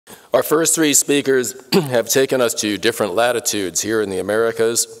Our first three speakers have taken us to different latitudes here in the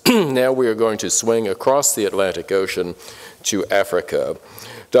Americas. Now we are going to swing across the Atlantic Ocean to Africa.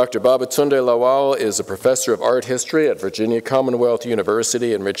 Dr. Babatunde Lawal is a professor of art history at Virginia Commonwealth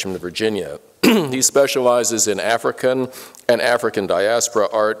University in Richmond, Virginia. He specializes in African and African diaspora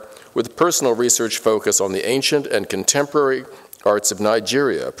art with personal research focus on the ancient and contemporary arts of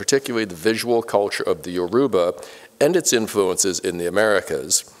Nigeria, particularly the visual culture of the Yoruba and its influences in the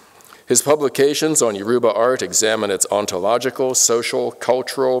Americas. His publications on Yoruba art examine its ontological, social,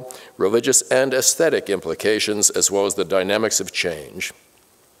 cultural, religious, and aesthetic implications, as well as the dynamics of change.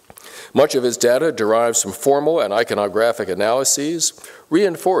 Much of his data derives from formal and iconographic analyses,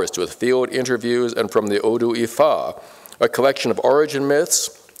 reinforced with field interviews and from the Odù Ifá, a collection of origin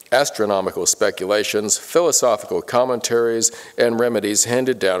myths, astronomical speculations, philosophical commentaries, and remedies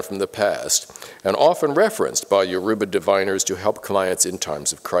handed down from the past, and often referenced by Yoruba diviners to help clients in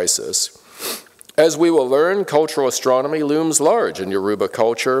times of crisis. As we will learn, cultural astronomy looms large in Yoruba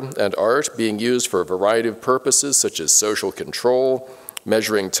culture and art, being used for a variety of purposes such as social control,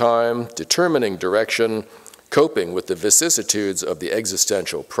 measuring time, determining direction, coping with the vicissitudes of the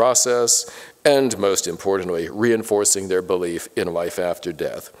existential process, and most importantly, reinforcing their belief in life after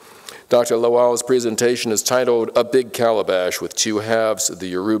death. Dr. Lawal's presentation is titled A Big Calabash with Two Halves, the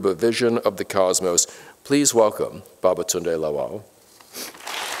Yoruba Vision of the Cosmos. Please welcome Babatunde Lawal.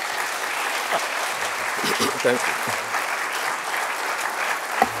 Thank you.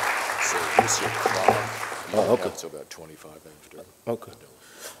 So here's your clock. Okay. It's about 25 after. Okay.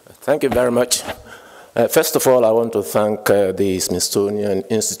 Thank you very much. First of all, I want to thank the Smithsonian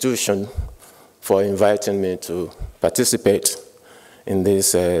Institution for inviting me to participate in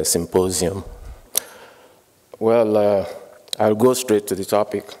this symposium. Well, I'll go straight to the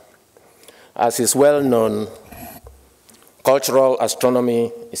topic. As is well known, cultural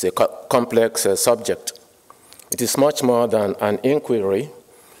astronomy is a complex subject. It is much more than an inquiry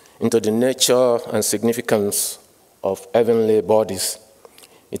into the nature and significance of heavenly bodies.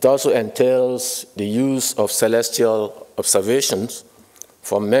 It also entails the use of celestial observations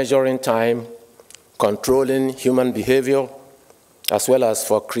for measuring time, controlling human behavior, as well as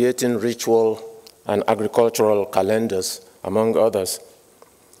for creating ritual and agricultural calendars, among others.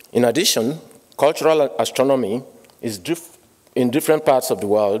 In addition, cultural astronomy is in different parts of the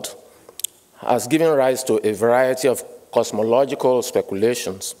world has given rise to a variety of cosmological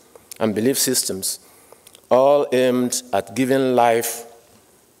speculations and belief systems, all aimed at giving life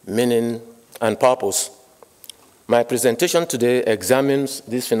meaning and purpose. My presentation today examines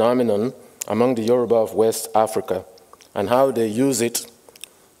this phenomenon among the Yoruba of West Africa and how they use it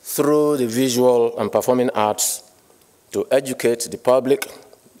through the visual and performing arts to educate the public,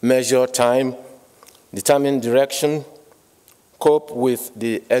 measure time, determine direction, cope with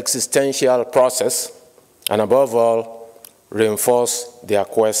the existential process, and above all, reinforce their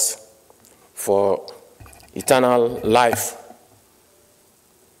quest for eternal life.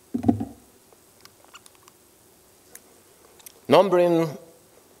 Numbering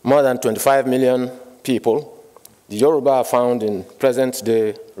more than 25 million people, the Yoruba are found in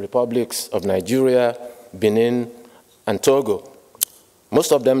present-day republics of Nigeria, Benin, and Togo.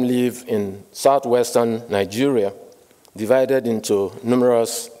 Most of them live in southwestern Nigeria, divided into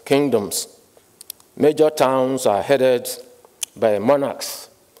numerous kingdoms. Major towns are headed by monarchs,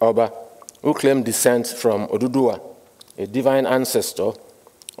 Oba, who claim descent from Odùduwa, a divine ancestor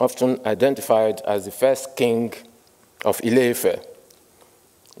often identified as the first king of Ile-Ife.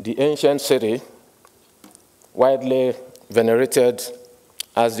 The ancient city, widely venerated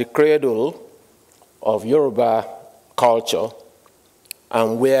as the cradle of Yoruba culture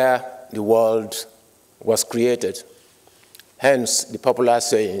and where the world was created. Hence the popular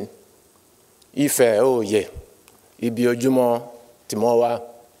saying, Ife oye, Ibi ojumo timowa,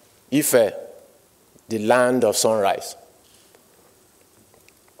 Ife, the land of sunrise.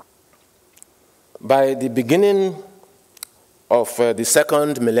 By the beginning of the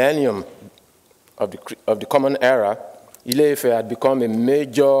second millennium of the Common Era, Ile-Ife had become a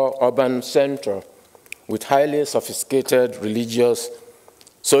major urban center with highly sophisticated religious,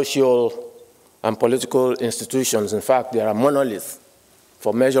 social, and political institutions. In fact, there are monoliths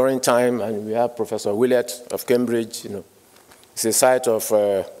for measuring time, and we have Professor Willett of Cambridge. It's a site of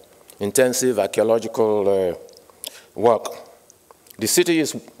intensive archaeological work. The city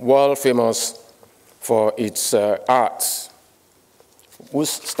is world famous for its arts,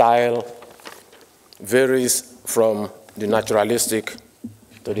 whose style varies from the naturalistic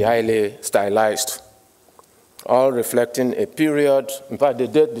to the highly stylized, all reflecting a period, in fact, they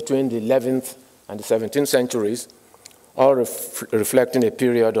date between the 11th and the 17th centuries, all reflecting a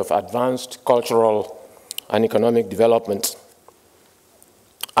period of advanced cultural and economic development.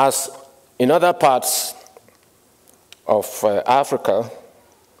 As in other parts of Africa,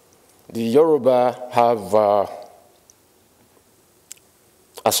 the Yoruba have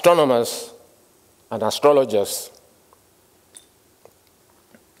astronomers and astrologers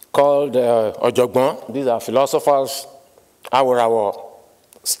called Ojogbon. These are philosophers, our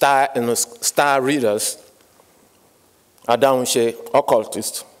star readers, Adaunse,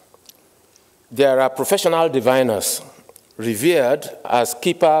 occultists. There are professional diviners revered as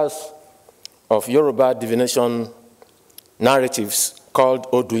keepers of Yoruba divination narratives called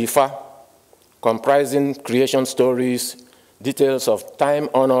Odù Ifá, comprising creation stories, details of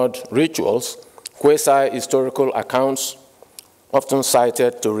time-honored rituals, quasi-historical accounts, often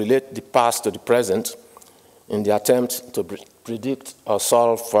cited to relate the past to the present in the attempt to predict or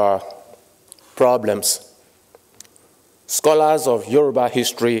solve problems. Scholars of Yoruba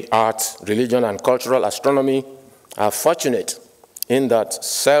history, art, religion, and cultural astronomy are fortunate in that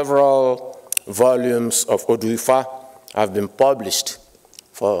several volumes of Odù Ifá have been published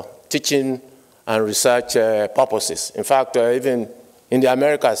for teaching and research purposes. In fact, even in the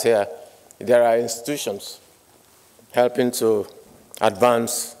Americas here, there are institutions helping to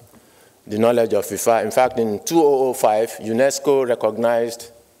advance the knowledge of Ifá. In fact, in 2005, UNESCO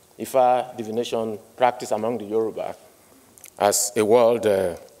recognized Ifá divination practice among the Yoruba as a world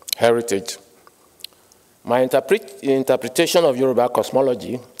heritage. My interpretation of Yoruba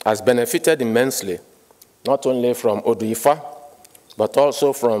cosmology has benefited immensely, not only from Odù Ifá, but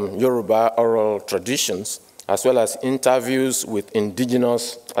also from Yoruba oral traditions, as well as interviews with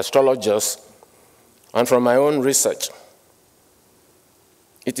indigenous astrologers, and from my own research.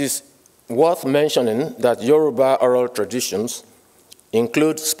 It is worth mentioning that Yoruba oral traditions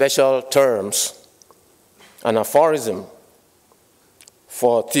include special terms and aphorism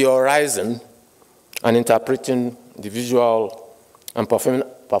for theorizing and interpreting the visual and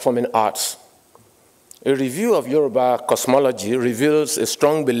performing arts. A review of Yoruba cosmology reveals a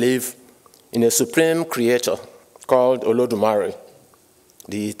strong belief in a supreme creator called Olodumare,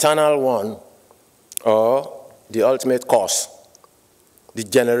 the eternal one, or the ultimate cause, the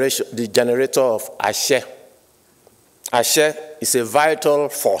generator of Ashe. Ashe is a vital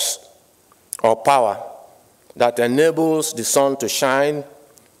force or power that enables the sun to shine,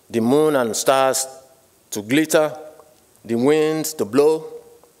 the moon and stars to glitter, the winds to blow,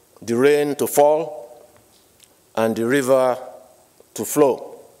 the rain to fall, and the river to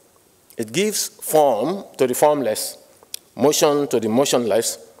flow. It gives form to the formless, motion to the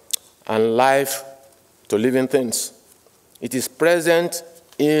motionless, and life to living things. It is present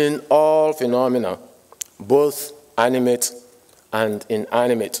in all phenomena, both animate and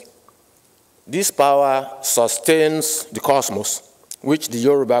inanimate. This power sustains the cosmos, which the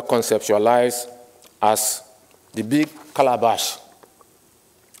Yoruba conceptualize as the Big Calabash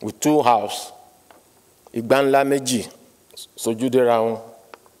with two halves, Igbanla Meji, Sojuderaun,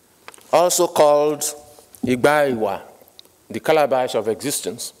 also called Igbaiwa, the calabash of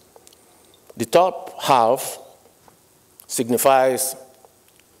existence. The top half signifies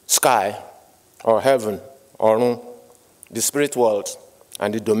sky or heaven, Orun, the spirit world,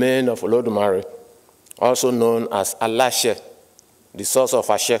 and the domain of Olodumare, also known as Alashe, the source of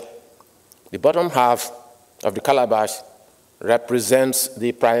Ashe. The bottom half of the calabash represents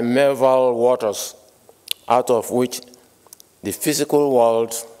the primeval waters out of which the physical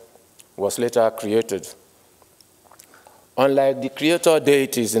world was later created. Unlike the creator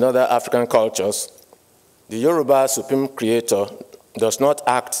deities in other African cultures, the Yoruba supreme creator does not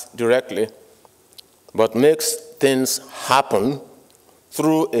act directly, but makes things happen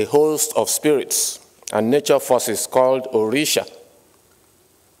through a host of spirits and nature forces called Orisha.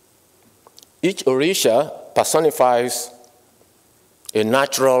 Each Orisha personifies a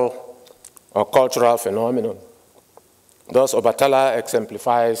natural or cultural phenomenon. Thus, Obatala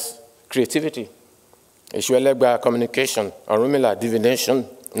exemplifies creativity, Eshuelegba, communication, Orunmila, divination,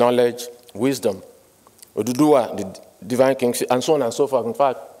 knowledge, wisdom, Oduduwa, the divine kingship, and so on and so forth. In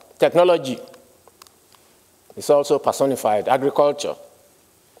fact, technology is also personified, agriculture.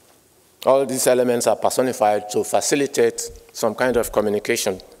 All these elements are personified to facilitate some kind of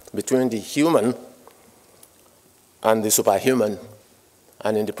communication between the human and the superhuman,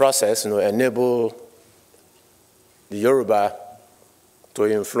 and in the process, enable the Yoruba to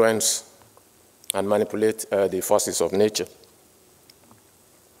influence and manipulate the forces of nature.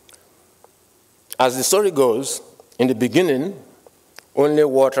 As the story goes, in the beginning, only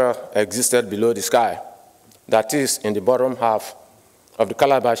water existed below the sky, that is, in the bottom half of the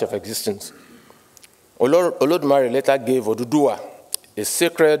calabash of existence. Olódùmarè later gave Odùduwà a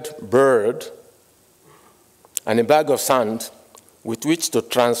sacred bird and a bag of sand with which to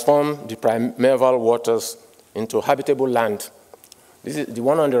transform the primeval waters into habitable land. The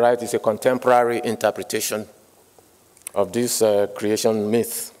one on the right is a contemporary interpretation of this creation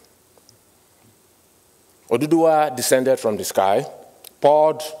myth. Odùduwà descended from the sky,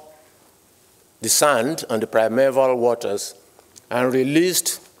 poured the sand on the primeval waters, and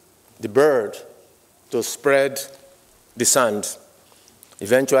released the bird to spread the sand,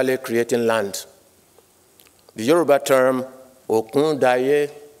 eventually creating land. The Yoruba term Okun Daye,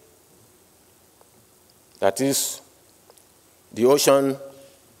 that is, the ocean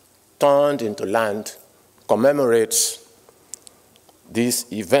turned into land, commemorates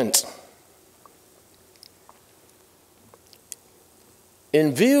this event.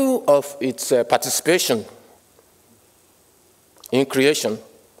 In view of its participation in creation,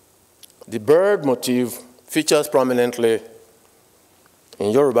 the bird motif features prominently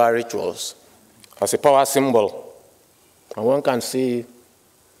in Yoruba rituals as a power symbol, and one can see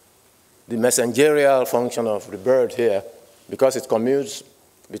the messengerial function of the bird here because it commutes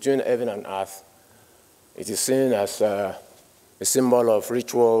between heaven and earth. It is seen as a symbol of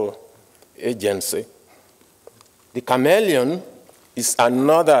ritual agency. The chameleon is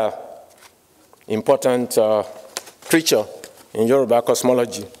another important creature in Yoruba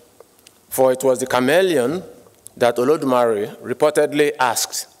cosmology, for it was the chameleon that Olódùmarè reportedly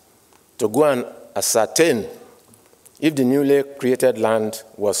asked to go and ascertain if the newly created land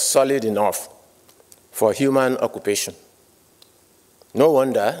was solid enough for human occupation. No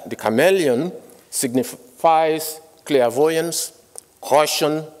wonder the chameleon signifies clairvoyance,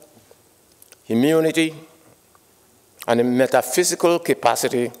 caution, immunity, and a metaphysical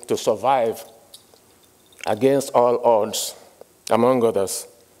capacity to survive against all odds, among others.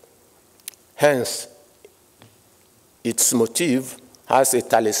 Hence, its motif has a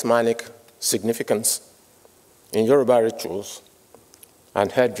talismanic significance in Yoruba rituals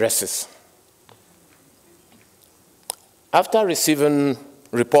and headdresses. After receiving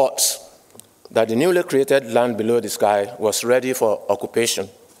reports that the newly created land below the sky was ready for occupation,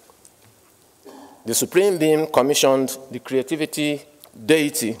 the Supreme Being commissioned the creativity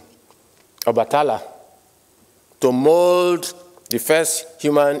deity Obatala to mold the first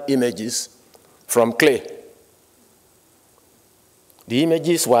human images from clay. The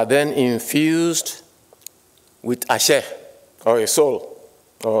images were then infused with ashe, or a soul,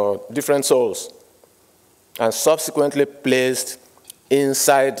 or different souls, and subsequently placed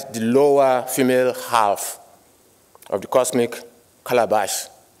inside the lower female half of the cosmic calabash,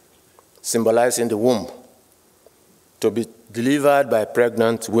 symbolizing the womb, to be delivered by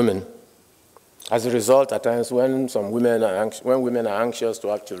pregnant women. As a result, at times when women are anxious to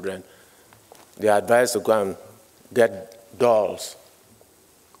have children, they are advised to go and get dolls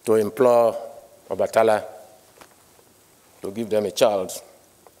to implore Obatala to give them a child.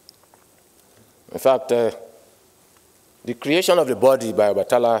 In fact, the creation of the body by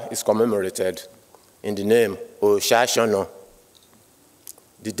Obatala is commemorated in the name Oshashono.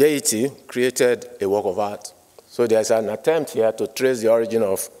 The deity created a work of art. So there's an attempt here to trace the origin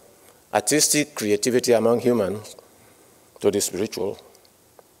of artistic creativity among humans to the spiritual.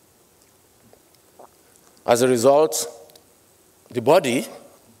 As a result, the body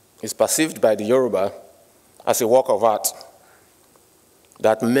is perceived by the Yoruba as a work of art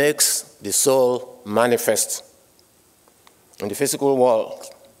that makes the soul manifest in the physical world,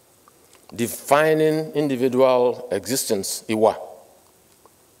 defining individual existence, Iwa.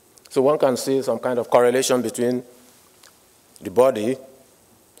 So one can see some kind of correlation between the body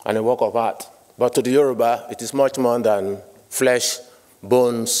and a work of art. But to the Yoruba, it is much more than flesh,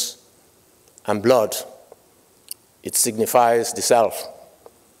 bones, and blood. It signifies the self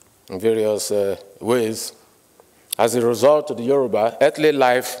in various ways. As a result, to the Yoruba, earthly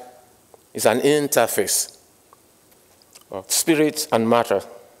life is an interface of spirit and matter,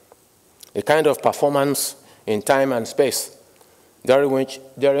 a kind of performance in time and space, during which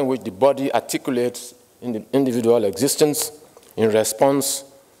the body articulates in the individual existence in response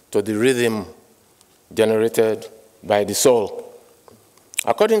to the rhythm generated by the soul.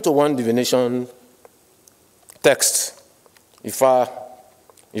 According to one divination text, Ifá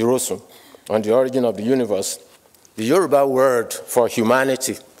Irosun, on the origin of the universe, the Yoruba word for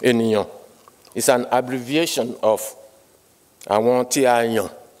humanity, ènìyàn, is an abbreviation of àwọn tí a yàn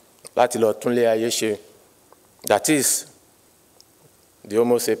láti lọ túnlé ayé ṣe, that is, the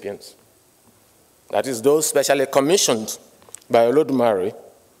Homo sapiens. That is, those specially commissioned by Olódùmarè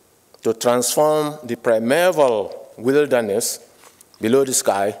to transform the primeval wilderness below the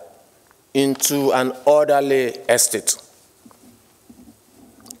sky into an orderly estate.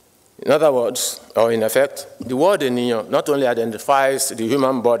 In other words, or in effect, the word ènìyàn not only identifies the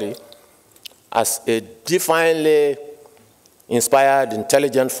human body as a divinely inspired,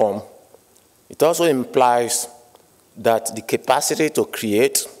 intelligent form, it also implies that the capacity to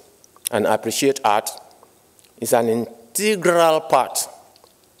create and appreciate art is an integral part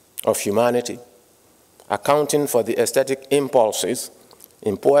of humanity, accounting for the aesthetic impulses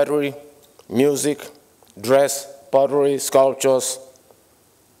in poetry, music, dress, pottery, sculptures,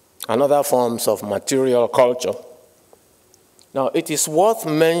 and other forms of material culture. Now, it is worth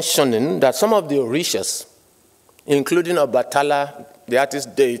mentioning that some of the Orishas, including Obatala, the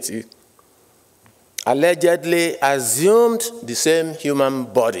artist deity, allegedly assumed the same human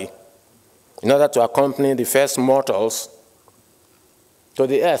body in order to accompany the first mortals to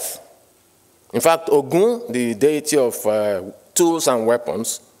the earth. In fact, Ogun, the deity of tools and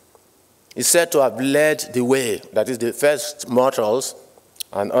weapons, is said to have led the way, that is, the first mortals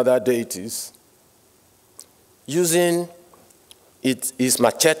and other deities, using his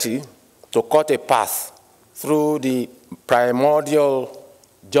machete to cut a path through the primordial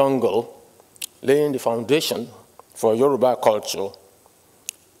jungle, laying the foundation for Yoruba culture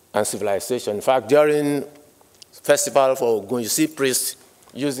and civilization. In fact, during festival for Ogun, you see priests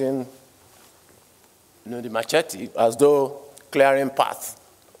using the machete as though clearing path,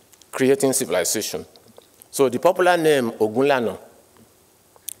 creating civilization. So the popular name Ogunlana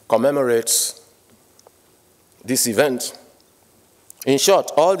commemorates this event. In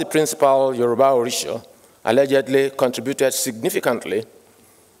short, all the principal Yoruba Orisha allegedly contributed significantly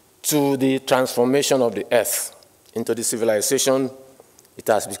to the transformation of the earth into the civilization it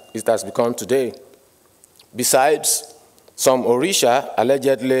has become today. Besides, some Orisha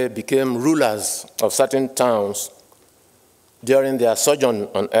allegedly became rulers of certain towns during their sojourn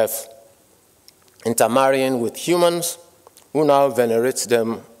on earth, intermarrying with humans who now venerate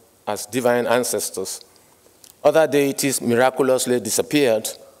them as divine ancestors. Other deities miraculously disappeared,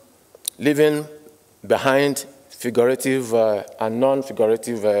 leaving behind figurative and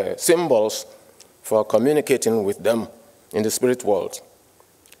non-figurative symbols for communicating with them in the spirit world.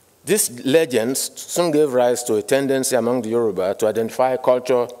 These legends soon gave rise to a tendency among the Yoruba to identify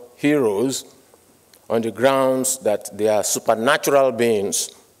culture heroes on the grounds that they are supernatural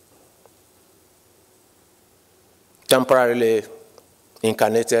beings temporarily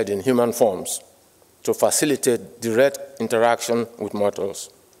incarnated in human forms to facilitate direct interaction with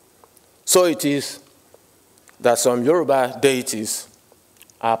mortals. So it is that some Yoruba deities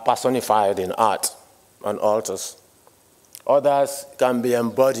are personified in art on altars. Others can be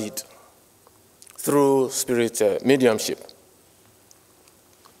embodied through spirit mediumship.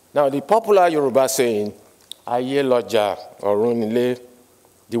 Now, the popular Yoruba saying, Ayé lọ́jà, ọ̀run nílé,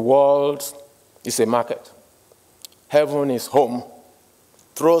 the world is a market, heaven is home,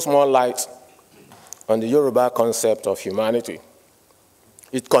 throws more light on the Yoruba concept of humanity.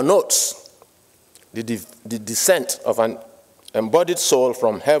 It connotes the descent of an embodied soul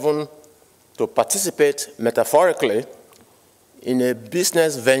from heaven to participate metaphorically in a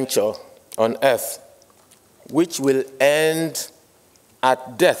business venture on earth, which will end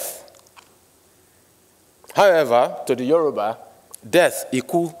at death. However, to the Yoruba, death,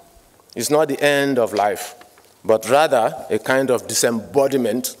 iku, is not the end of life, but rather a kind of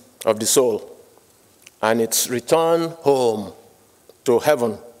disembodiment of the soul and its return home to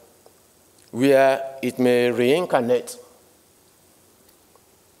heaven, where it may reincarnate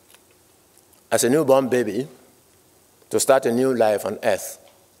as a newborn baby to start a new life on earth.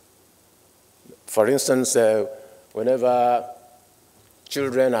 For instance, whenever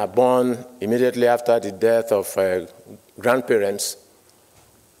children are born immediately after the death of grandparents,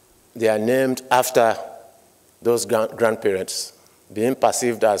 they are named after those grandparents, being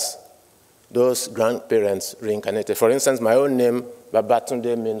perceived as those grandparents reincarnated. For instance, my own name,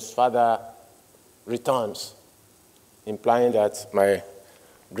 Babatunde, means father returns, implying that my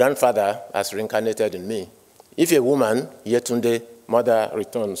grandfather has reincarnated in me. If a woman, Yetunde, mother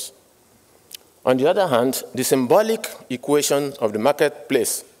returns. On the other hand, the symbolic equation of the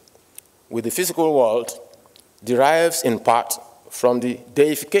marketplace with the physical world derives in part from the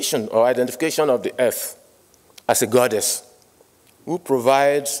deification or identification of the earth as a goddess who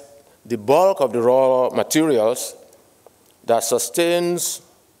provides the bulk of the raw materials that sustains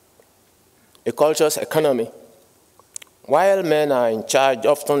a culture's economy. While men are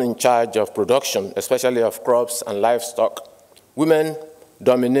often in charge of production, especially of crops and livestock, women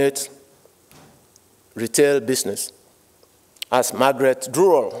dominate retail business. As Margaret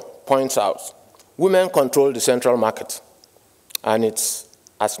Drewell points out, women control the central market and its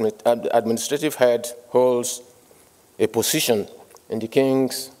administrative head holds a position in the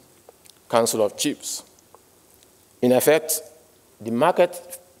King's Council of Chiefs. In effect, the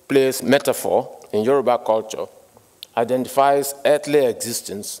marketplace metaphor in Yoruba culture identifies earthly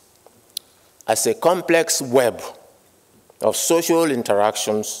existence as a complex web of social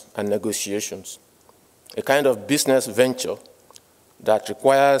interactions and negotiations, a kind of business venture that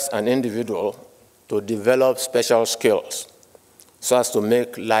requires an individual to develop special skills so as to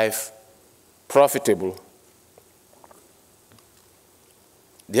make life profitable.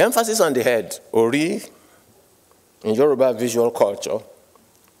 The emphasis on the head, Ori, in Yoruba visual culture,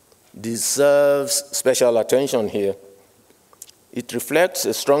 deserves special attention here. It reflects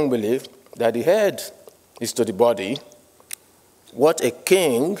a strong belief that the head is to the body what a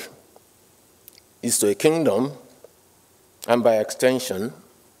king is to a kingdom, and by extension,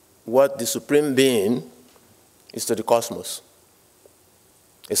 what the supreme being is to the cosmos,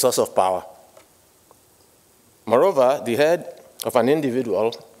 a source of power. Moreover, the head of an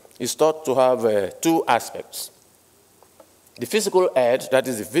individual is thought to have two aspects. The physical head, that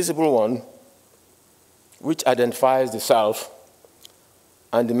is the visible one, which identifies the self,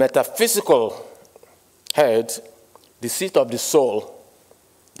 and the metaphysical head, the seat of the soul,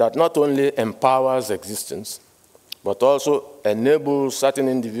 that not only empowers existence, but also enables certain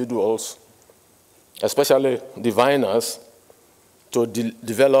individuals, especially diviners, to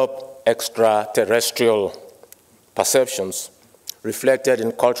develop extraterrestrial perceptions reflected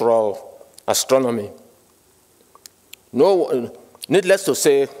in cultural astronomy. Needless to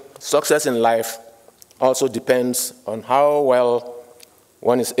say, success in life also depends on how well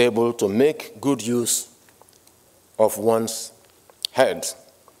one is able to make good use of one's head.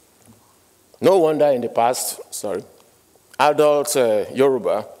 No wonder in the past, adult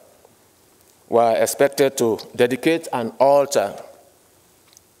Yoruba were expected to dedicate an altar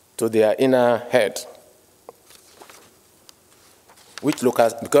to their inner head,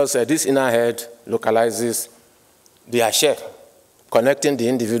 because this inner head localizes the ashe, connecting the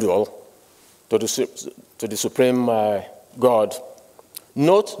individual to the supreme God.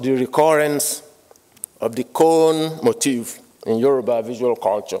 Note the recurrence of the cone motif in Yoruba visual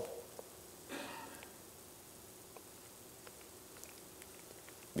culture.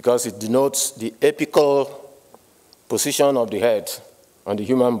 Because it denotes the apical position of the head on the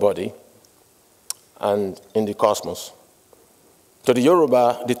human body and in the cosmos. To the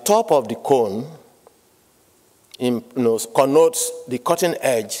Yoruba, the top of the cone connotes the cutting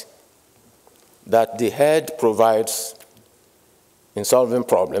edge that the head provides in solving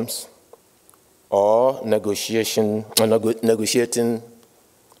problems or negotiating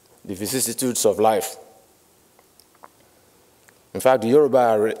the vicissitudes of life. In fact, the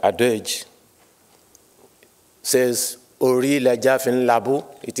Yoruba adage says, Ori leja fin labu,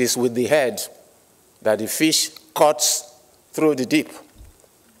 it is with the head that the fish cuts through the deep.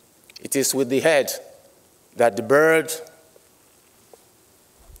 It is with the head that the bird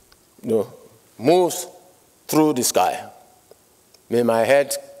moves through the sky. May my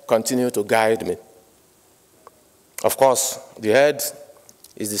head continue to guide me. Of course, the head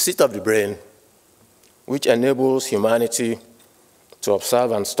is the seat of the brain, which enables humanity to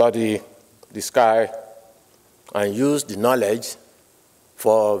observe and study the sky and use the knowledge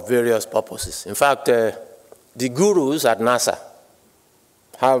for various purposes. In fact, the gurus at NASA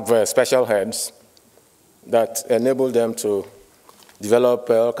have special heads that enable them to develop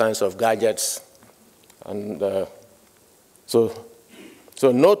all kinds of gadgets. And so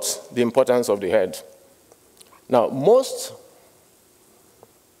note the importance of the head. Now,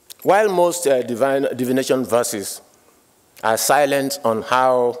 while most divination verses are silent on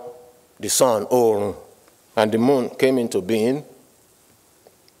how the sun, Orun, and the moon came into being,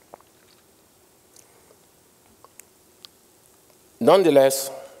 nonetheless,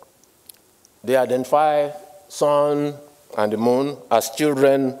 they identify sun and the moon as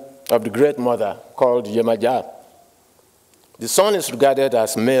children of the great mother called Yemaja. The sun is regarded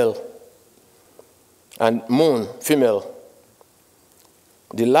as male and moon female,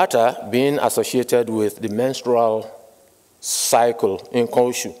 the latter being associated with the menstrual cycle in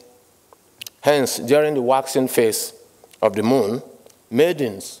Koshu. Hence, during the waxing phase of the moon,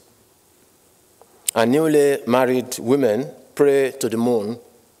 maidens and newly married women pray to the moon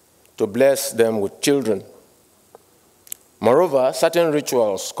to bless them with children. Moreover, certain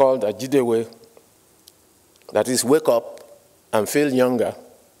rituals called Ajidewe, that is, wake up and feel younger,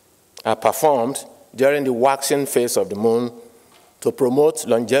 are performed during the waxing phase of the moon to promote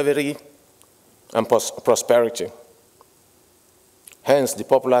longevity and prosperity. Hence the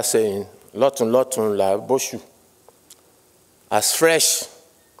popular saying, Lotun Lotun La Boshu, as fresh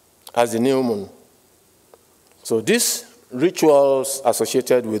as the new moon. So these rituals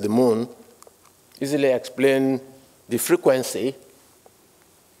associated with the moon easily explain the frequency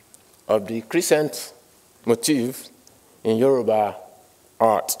of the crescent motif in Yoruba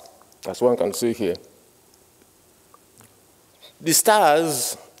art, as one can see here. The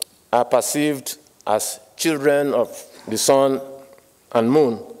stars are perceived as children of the sun and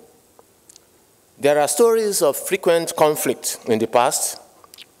moon. There are stories of frequent conflict in the past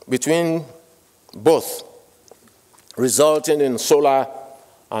between both, resulting in solar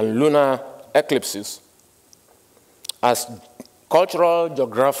and lunar eclipses. As cultural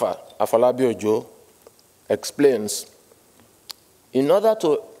geographer Afolabi Ojo explains, in order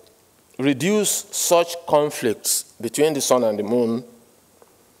to reduce such conflicts between the sun and the moon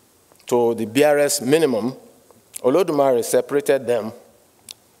to the barest minimum, Olodumare separated them,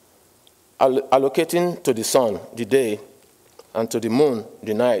 allocating to the sun the day and to the moon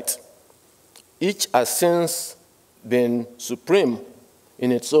the night. Each has since been supreme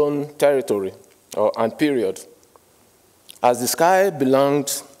in its own territory and period. As the sky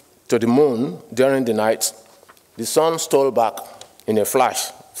belonged to the moon during the night, the sun stole back in a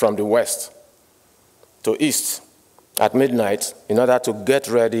flash from the west to east at midnight in order to get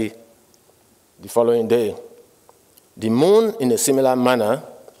ready the following day. The moon, in a similar manner,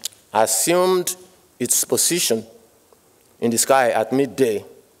 assumed its position in the sky at midday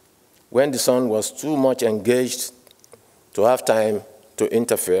when the sun was too much engaged to have time to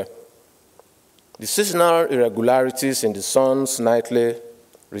interfere. The seasonal irregularities in the sun's nightly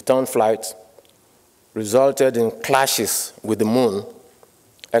return flight resulted in clashes with the moon,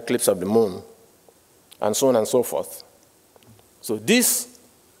 eclipse of the moon, and so on and so forth. So these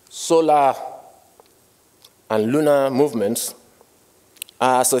solar and lunar movements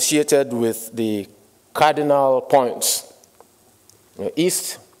are associated with the cardinal points.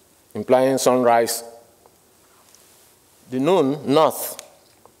 East implying sunrise, the noon, north,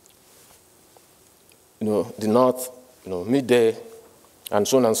 the north, midday, and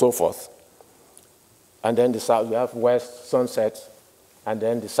so on and so forth. And then the south, we have west, sunset, and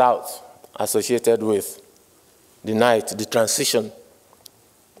then the south associated with the night, the transition,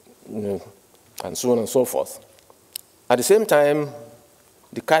 and so on and so forth. At the same time,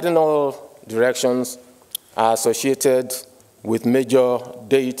 the cardinal directions are associated with major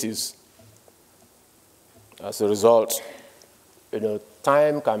deities. As a result,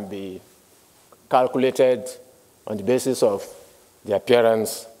 time can be calculated on the basis of the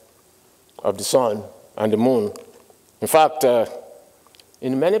appearance of the sun and the moon. In fact,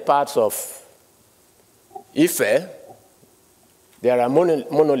 in many parts of Ife, there are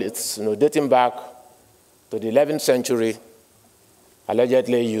monoliths dating back to the 11th century,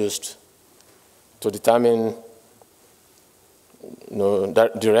 allegedly used to determine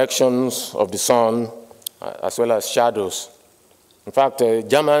directions of the sun as well as shadows. In fact, a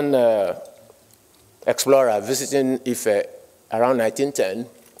German explorer visiting Ife around 1910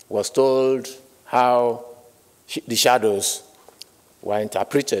 was told how the shadows were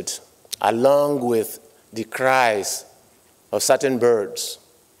interpreted along with the cries of certain birds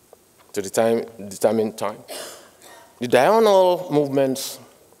to determine time. The diurnal movements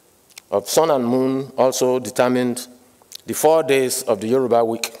of sun and moon also determined the 4 days of the Yoruba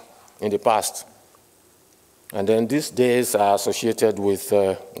week in the past. And then these days are associated with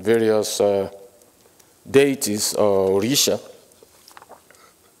various deities or Orisha,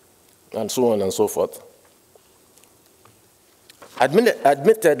 and so on and so forth.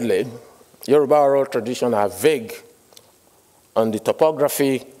 Admittedly, Yoruba oral traditions are vague on the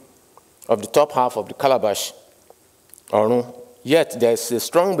topography of the top half of the Calabash, yet there is a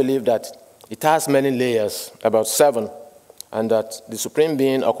strong belief that it has many layers, about 7, and that the Supreme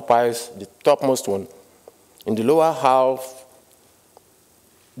Being occupies the topmost one. In the lower half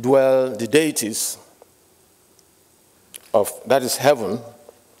dwell the deities of, that is heaven,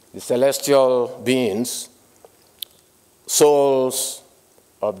 the celestial beings, souls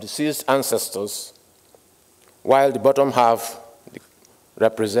of deceased ancestors, while the bottom half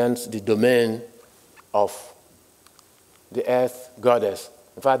represents the domain of the earth goddess.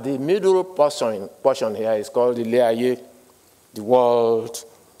 In fact, the middle portion here is called the Leaye, the world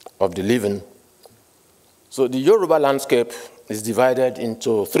of the living. So the Yoruba landscape is divided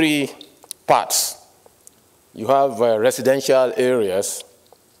into 3 parts. You have residential areas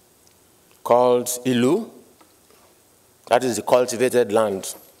called Ilu, that is the cultivated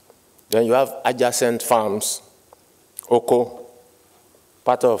land. Then you have adjacent farms, Oko,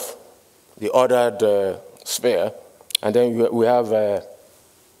 part of the ordered sphere. And then we have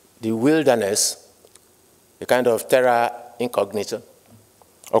the wilderness, a kind of terra incognita,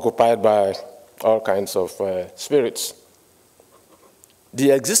 occupied by all kinds of spirits.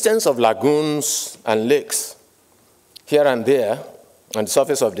 The existence of lagoons and lakes here and there on the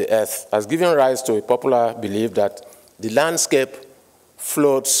surface of the earth has given rise to a popular belief that the landscape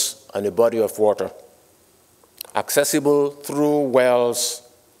floats on a body of water, accessible through wells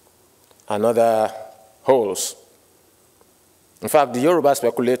and other holes. In fact, the Yoruba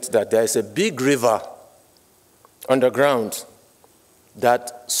speculate that there is a big river underground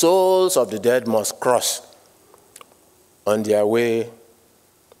that souls of the dead must cross on their way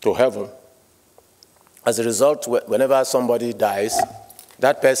to heaven. As a result, whenever somebody dies,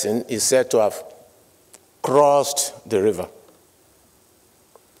 that person is said to have crossed the river.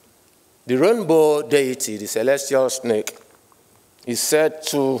 The rainbow deity, the celestial snake, is said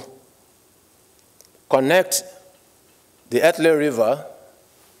to connect the earthly river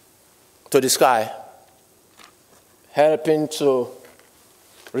to the sky, helping to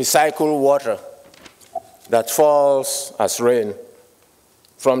recycle water that falls as rain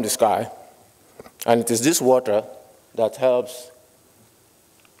from the sky. And it is this water that helps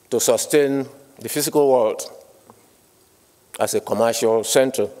to sustain the physical world as a commercial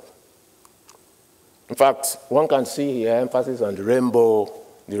center. In fact, one can see here emphasis on the rainbow.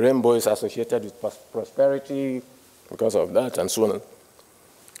 The rainbow is associated with prosperity because of that, and so on.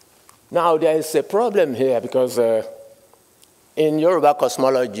 Now, there is a problem here because in Yoruba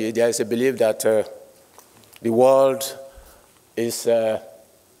cosmology, there is a belief that the world is a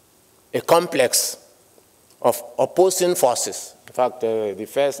complex of opposing forces. In fact, the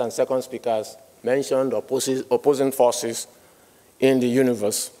first and second speakers mentioned opposing forces in the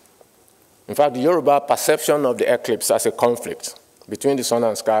universe. In fact, the Yoruba perception of the eclipse as a conflict between the sun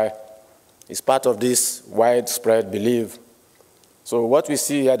and sky is part of this widespread belief. So what we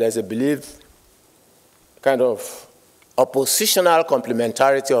see here, there's a belief, kind of oppositional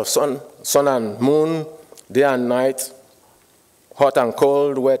complementarity of sun and moon, day and night, hot and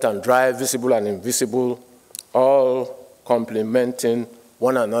cold, wet and dry, visible and invisible, all complementing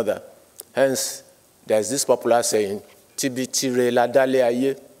one another. Hence, there's this popular saying, "Tibitire la dale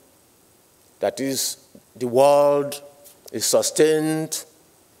aye," that is, the world is sustained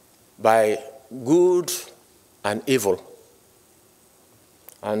by good and evil.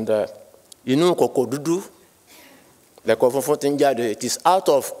 And inu koko dudu, it is out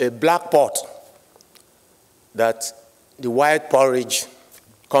of a black pot that the white porridge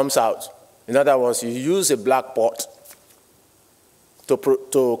comes out. In other words, you use a black pot to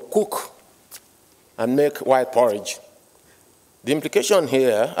cook and make white porridge. The implication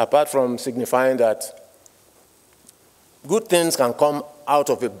here, apart from signifying that good things can come out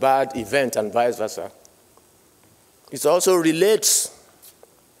of a bad event and vice versa, it also relates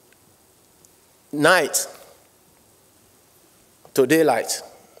night to daylight,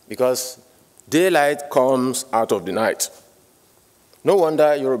 because daylight comes out of the night. No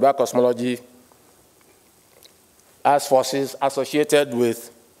wonder Yoruba cosmology has forces associated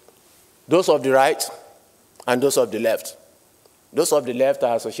with those of the right and those of the left. Those of the left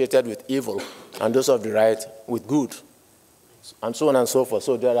are associated with evil, and those of the right with good, and so on and so forth.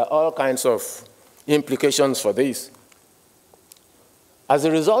 So there are all kinds of implications for this. As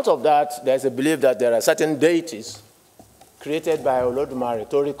a result of that, there's a belief that there are certain deities created by Olodumare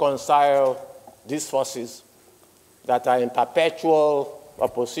to reconcile these forces that are in perpetual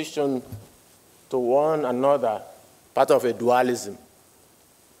opposition to one another, part of a dualism.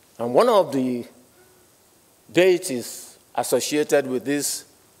 And one of the deities associated with this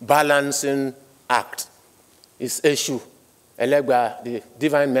balancing act is Eshu, Elegba, the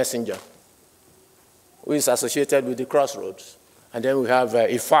divine messenger, who is associated with the crossroads. And then we have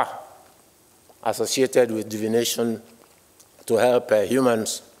Ifá, associated with divination to help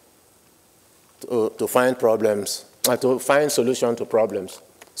humans to find problems, to find solutions to problems.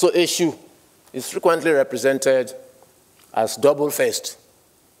 So Eshu is frequently represented as double-faced,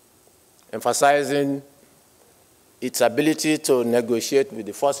 emphasizing its ability to negotiate with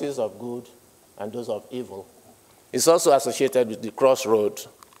the forces of good and those of evil. It's also associated with the crossroad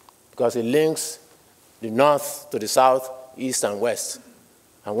because it links the north to the south, east and west.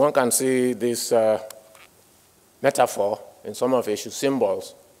 And one can see this metaphor in some of Eshu's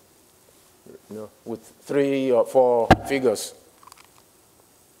symbols, with 3 or 4 figures.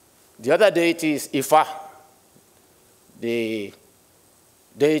 The other deity is Ifá, the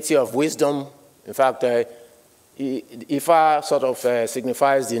deity of wisdom. In fact, Ifá sort of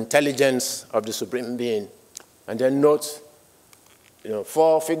signifies the intelligence of the Supreme Being. And then note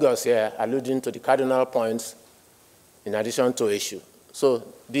 4 figures here alluding to the cardinal points in addition to Eshu. So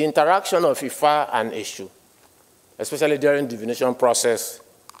the interaction of Ifá and Eshu, especially during divination process,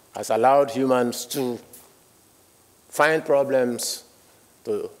 has allowed humans to find problems,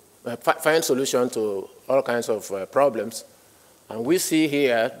 to find solutions to all kinds of problems. And we see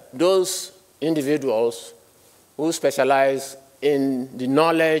here those individuals who specialize in the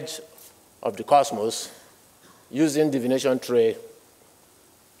knowledge of the cosmos using divination trade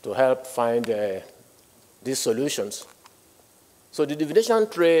to help find these solutions. So the divination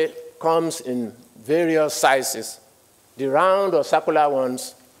tray comes in various sizes. The round or circular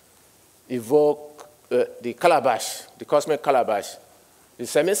ones evoke the calabash, the cosmic calabash. The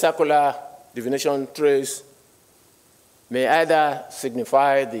semicircular divination trays may either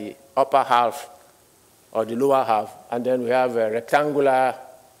signify the upper half or the lower half, and then we have a rectangular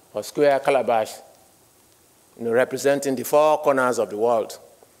or square calabash representing the four corners of the world.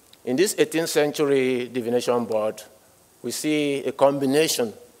 In this 18th century divination board, we see a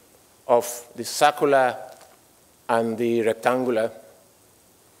combination of the circular and the rectangular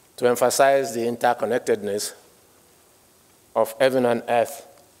to emphasize the interconnectedness of heaven and earth.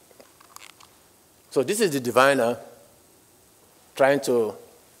 So this is the diviner trying to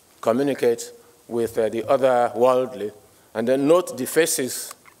communicate with the other worldly. And then note the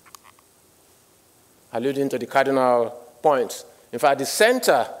faces alluding to the cardinal points. In fact, the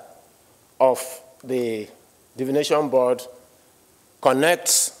center of the divination board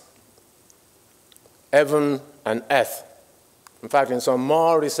connects heaven and earth. In fact, in some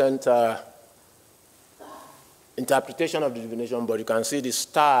more recent interpretation of the divination board, you can see the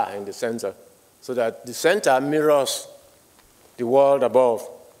star in the center, so that the center mirrors the world above.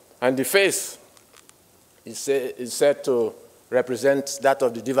 And the face is said to represent that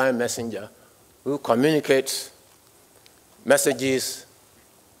of the divine messenger who communicates messages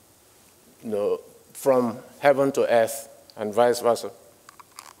from heaven to earth and vice versa.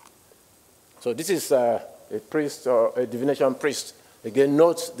 So this is a priest or a divination priest. Again,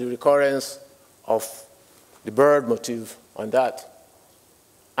 note the recurrence of the bird motif on that.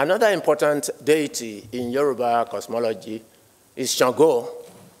 Another important deity in Yoruba cosmology is Shango,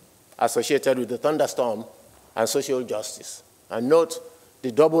 associated with the thunderstorm and social justice. And note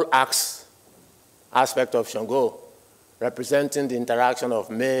the double axe aspect of Shango, representing the interaction of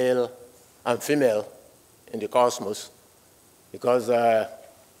male and female in the cosmos, because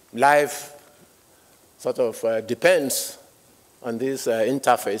life sort of depends on this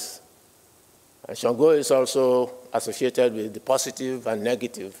interface. And Shango is also associated with the positive and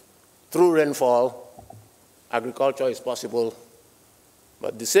negative. Through rainfall, agriculture is possible,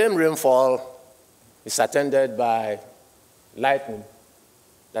 but the same rainfall is attended by lightning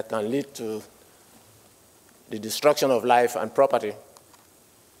that can lead to the destruction of life and property.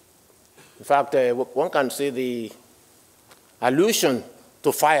 In fact, one can see the allusion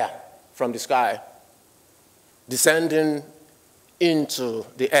to fire from the sky descending into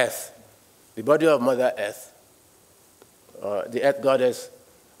the earth, the body of Mother Earth, the earth goddess.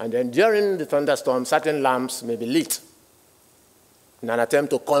 And then during the thunderstorm, certain lamps may be lit in an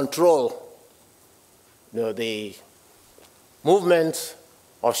attempt to control the movement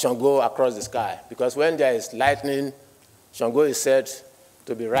of Shango across the sky. Because when there is lightning, Shango is said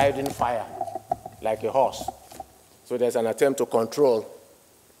to be riding fire like a horse. So there's an attempt to control.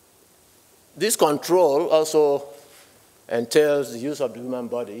 This control also entails the use of the human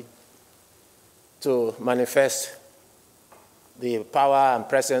body to manifest the power and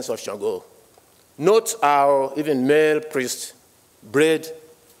presence of Shango. Note how even male priests braid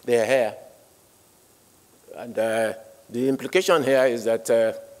their hair. And the implication here is that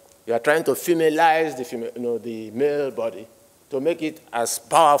you are trying to femalize the male body to make it as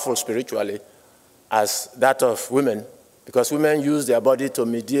powerful spiritually as that of women, because women use their body to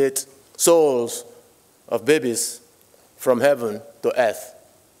mediate souls of babies from heaven to earth.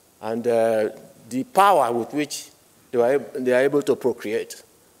 And the power with which they are able to procreate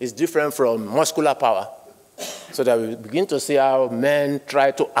is different from muscular power, so that we begin to see how men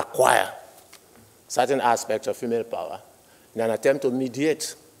try to acquire certain aspects of female power in an attempt to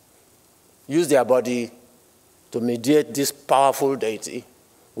mediate, use their body to mediate this powerful deity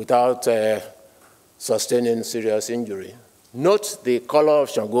without sustaining serious injury. Note the color of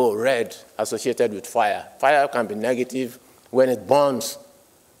Shango, red, associated with fire. Fire can be negative when it burns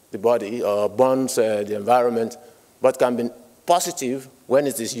the body or burns the environment, but can be positive when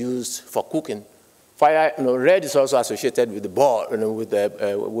it is used for cooking. Fire, red is also associated with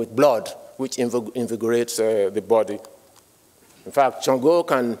the with blood, which invigorates the body. In fact, Shango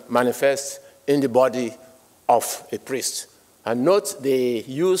can manifest in the body of a priest. And note the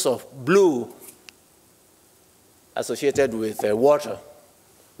use of blue associated with water,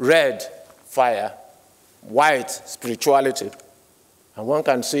 red, fire, white, spirituality. And one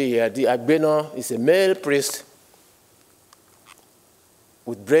can see here the Agbeno is a male priest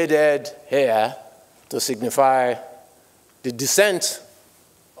with braided hair to signify the descent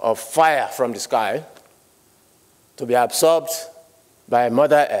of fire from the sky to be absorbed by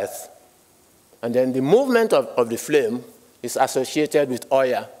Mother Earth. And then the movement of the flame is associated with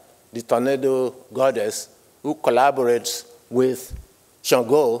Oya, the tornado goddess, who collaborates with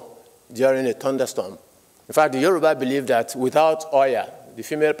Shango during a thunderstorm. In fact, the Yoruba believe that without Oya, the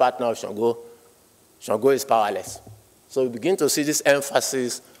female partner of Shango, Shango is powerless. So we begin to see this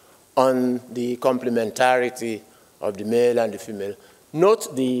emphasis on the complementarity of the male and the female.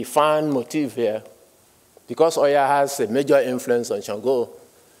 Note the fan motif here. Because Oya has a major influence on Shango,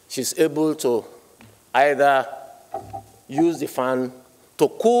 she's able to either use the fan to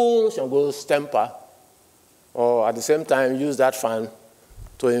cool Shango's temper, or at the same time use that fan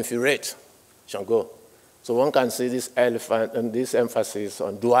to infuriate Shango. So one can see this elephant and this emphasis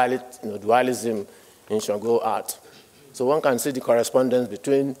on dualism in Shango art. So one can see the correspondence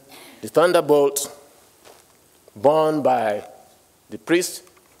between the thunderbolt born by the priest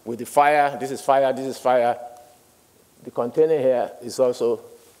with the fire. This is fire, this is fire. The container here is also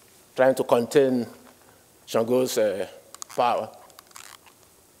trying to contain Shango's power.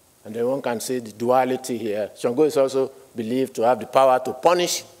 And then one can see the duality here. Shango is also believed to have the power to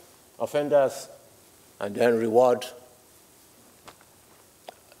punish offenders and then reward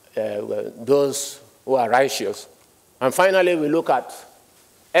those who are righteous. And finally, we look at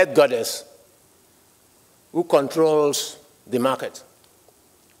Earth Goddess, who controls the market.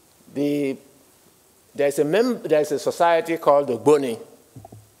 There is a society called the Ogboni.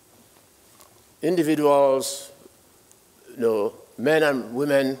 Individuals, men and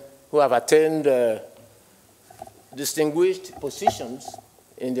women who have attained distinguished positions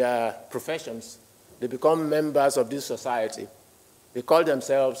in their professions, they become members of this society. They call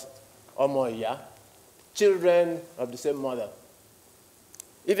themselves Omoya, children of the same mother.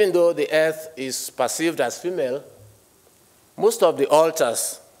 Even though the earth is perceived as female, most of the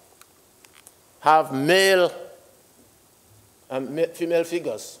altars have male and female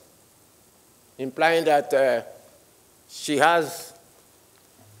figures, implying that the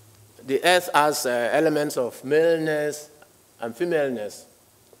earth has elements of maleness and femaleness,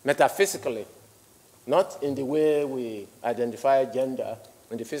 metaphysically, not in the way we identify gender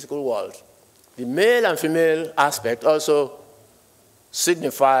in the physical world. The male and female aspect also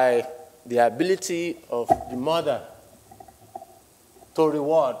signify the ability of the mother to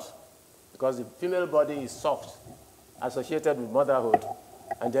reward, because the female body is soft, associated with motherhood,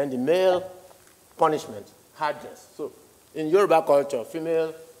 and then the male punishment, hardness. So in Yoruba culture,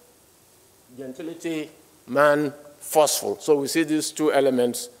 female gentility, man forceful. So we see these two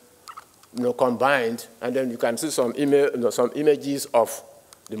elements combined, and then you can see some images of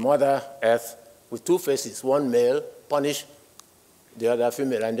the Mother Earth with two faces, one male, punish the other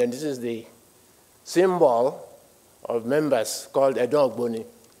female. And then this is the symbol of members called Edon Ogboni.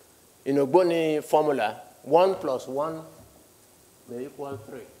 In Ogboni formula, 1 + 1 may equal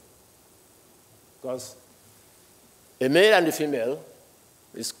 3. Because a male and a female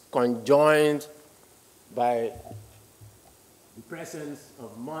is conjoined by the presence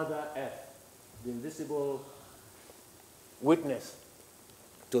of Mother Earth, the invisible witness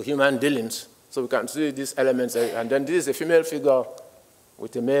to human dealings. So we can see these elements. And then this is a female figure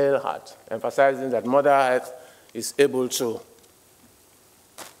with a male heart, emphasizing that Mother Earth is able to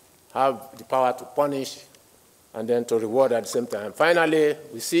have the power to punish and then to reward at the same time. Finally,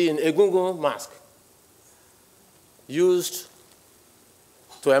 we see an Egungun mask used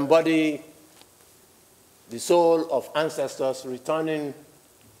to embody the soul of ancestors returning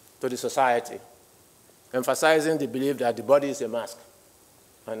to the society, emphasizing the belief that the body is a mask,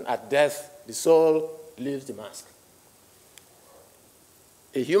 and at death, the soul leaves the mask.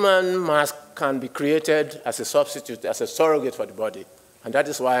 A human mask can be created as a substitute, as a surrogate for the body, and that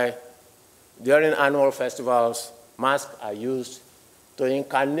is why during annual festivals, masks are used to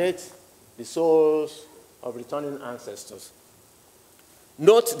incarnate the souls of returning ancestors.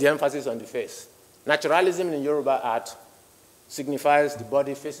 Note the emphasis on the face. Naturalism in Yoruba art signifies the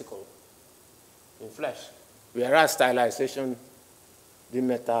body physical, in flesh, whereas stylization, the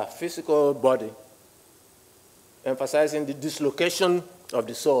metaphysical body, emphasizing the dislocation of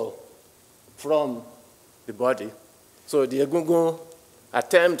the soul from the body. So the Egungun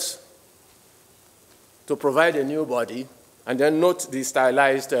attempts to provide a new body, and then note the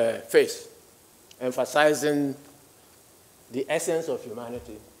stylized face, emphasizing the essence of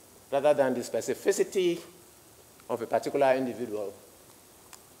humanity rather than the specificity of a particular individual.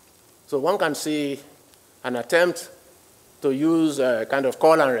 So one can see an attempt to use a kind of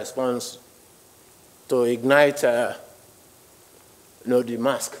call and response to ignite the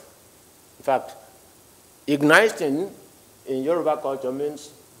mask. In fact, igniting in Yoruba culture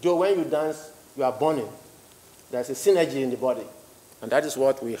means, when you dance, you are burning. There's a synergy in the body. And that is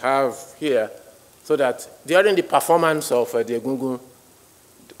what we have here, so that during the performance of the Egungun,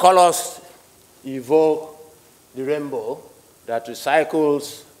 the colors evoke the rainbow that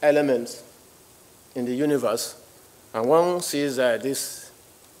recycles elements in the universe. And one sees this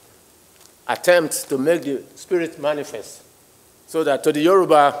attempt to make the spirit manifest, so that to the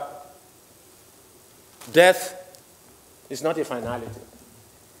Yoruba, death is not a finality.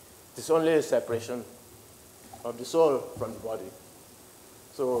 It's only a separation of the soul from the body.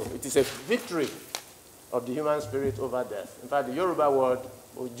 So it is a victory of the human spirit over death. In fact, the Yoruba word,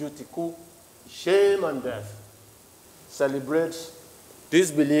 Ojutiku, shame on death, celebrates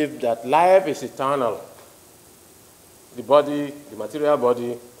this belief that life is eternal. The body, the material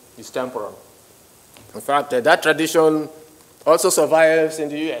body, is temporal. In fact, that tradition also survives in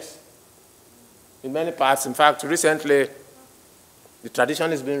the US. In many parts, in fact, recently, the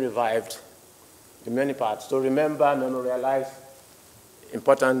tradition is being revived in many parts to remember, memorialize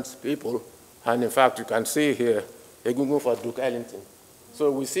important people. And in fact, you can see here, Egungun for Duke Ellington.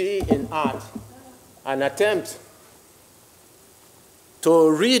 So we see in art an attempt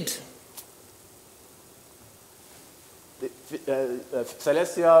to read the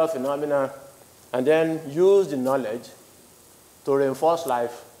celestial phenomena and then use the knowledge to reinforce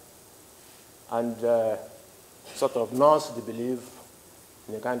life and sort of nurse the belief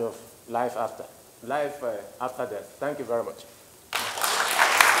in a kind of life after death. Thank you very much.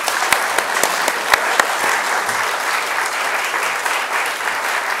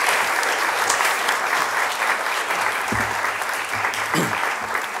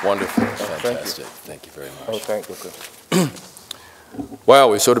 Wonderful, fantastic. Thank you very much. Oh, thank you.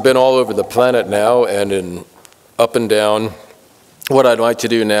 Wow, we've sort of been all over the planet now and in up and down. What I'd like to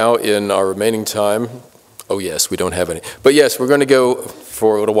do now in our remaining time, oh yes, we don't have any, but yes, we're going to go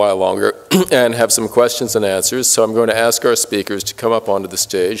for a little while longer and have some questions and answers. So I'm going to ask our speakers to come up onto the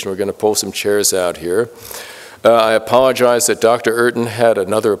stage, and we're going to pull some chairs out here. I apologize that Dr. Urton had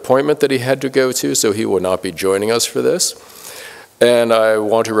another appointment that he had to go to, so he will not be joining us for this. And I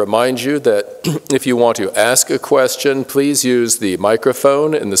want to remind you that if you want to ask a question, please use the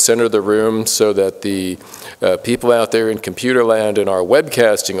microphone in the center of the room so that the people out there in computer land and our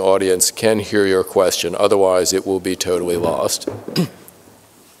webcasting audience can hear your question. Otherwise, it will be totally lost.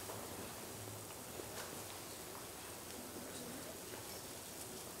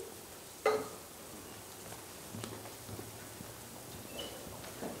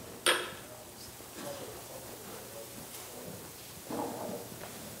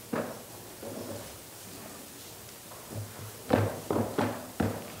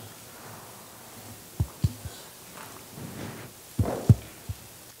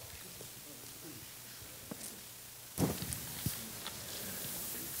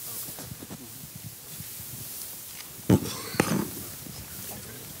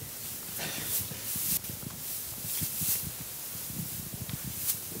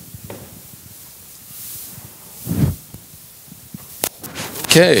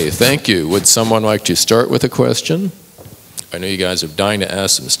 Okay, thank you. Would someone like to start with a question? I know you guys are dying to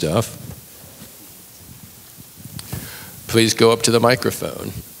ask some stuff. Please go up to the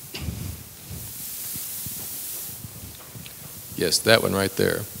microphone. Yes, that one right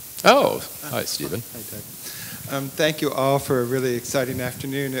there. Oh, hi, Stephen. Hi, Doug. Thank you all for a really exciting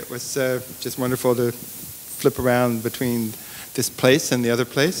afternoon. It was just wonderful to flip around between this place and the other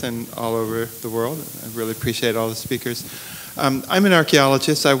place and all over the world. I really appreciate all the speakers. I'm an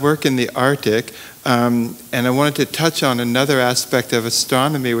archaeologist. I work in the Arctic, and I wanted to touch on another aspect of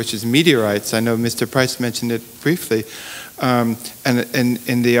astronomy, which is meteorites. I know Mr. Price mentioned it briefly. And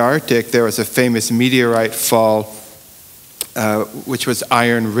in the Arctic, there was a famous meteorite fall, which was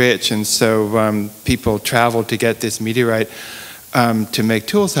iron-rich, and so people traveled to get this meteorite to make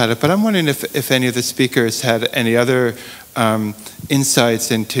tools out of it. But I'm wondering if any of the speakers had any other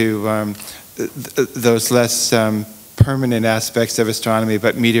insights into those less permanent aspects of astronomy,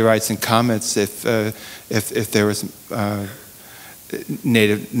 but meteorites and comets, if there was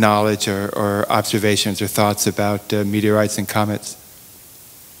native knowledge or observations or thoughts about meteorites and comets.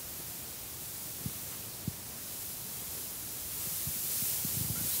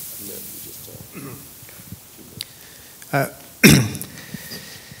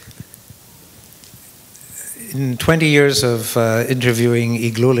 In 20 years of interviewing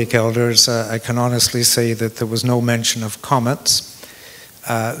Igloolik elders, I can honestly say that there was no mention of comets.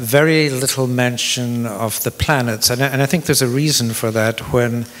 very little mention of the planets. And I think there's a reason for that.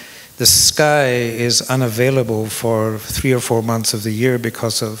 When the sky is unavailable for 3 or 4 months of the year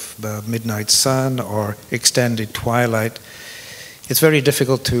because of the midnight sun or extended twilight, it's very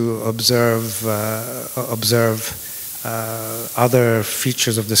difficult to observe other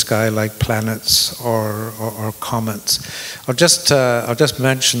features of the sky like planets or comets. I'll just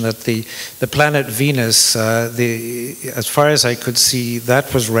mention that the planet Venus, as far as I could see,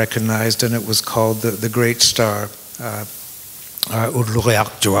 that was recognized, and it was called the Great Star, Odù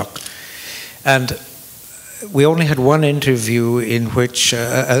Ifá. And we only had one interview in which,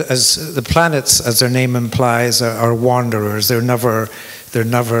 as the planets, as their name implies, are wanderers. They're never.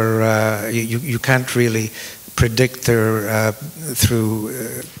 You can't really predict their through,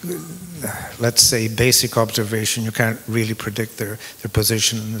 let's say, basic observation. You can't really predict their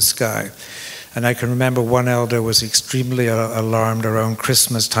position in the sky. And I can remember one elder was extremely alarmed around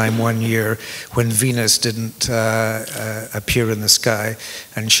Christmas time one year when Venus didn't appear in the sky,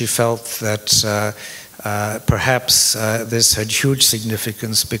 and she felt that perhaps this had huge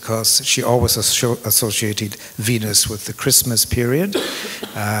significance because she always associated Venus with the Christmas period.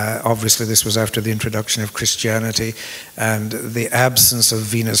 Obviously, this was after the introduction of Christianity, and the absence of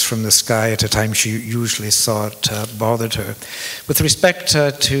Venus from the sky at a time she usually saw it bothered her. With respect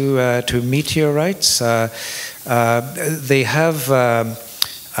to meteorites, they have.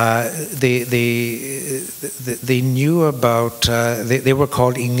 They knew about, they were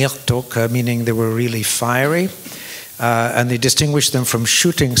called ingirtok, meaning they were really fiery, and they distinguished them from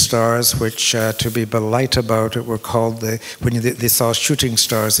shooting stars, which, to be polite about it, were called, when they saw shooting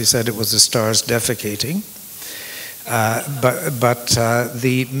stars, they said it was the stars defecating. But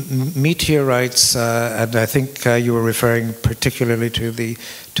the meteorites, and I think you were referring particularly to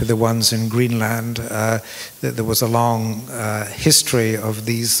the ones in Greenland. There was a long history of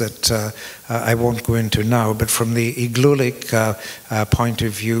these that I won't go into now. But from the Iglulik point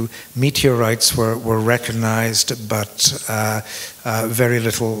of view, meteorites were recognized, but very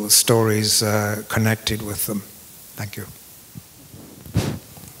little stories connected with them. Thank you.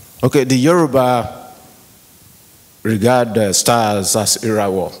 Okay, the Yoruba regard stars as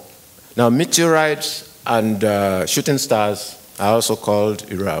Irawo. Now, meteorites and shooting stars are also called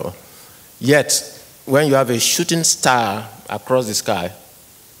Irawo. Yet, when you have a shooting star across the sky,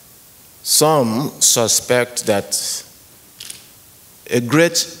 some suspect that a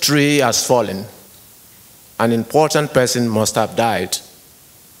great tree has fallen, an important person must have died.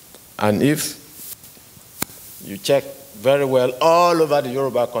 And if you check very well all over the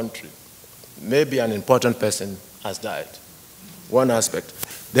Yoruba country, maybe an important person has died. One aspect.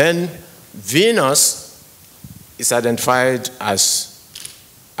 Then Venus is identified as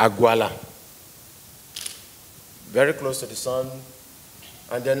Agwala, very close to the sun.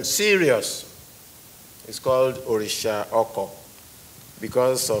 And then Sirius is called Orisha Oko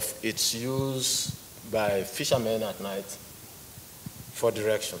because of its use by fishermen at night for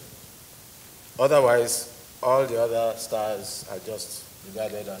direction. Otherwise, all the other stars are just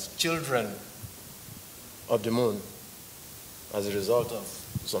regarded as children of the moon as a result of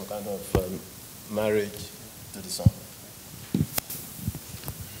some kind of marriage to the sun.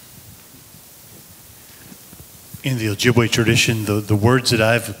 In the Ojibwe tradition, the words that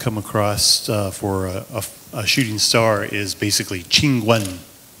I've come across for a shooting star is basically Chingwan.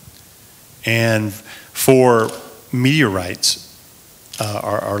 And for meteorites,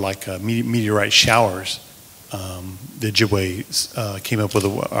 are like meteorite showers. The Ojibwe came up with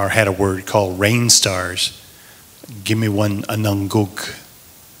or had a word called rain stars. Give me one anangug.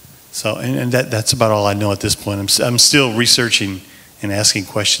 So, and that's about all I know at this point. I'm still researching and asking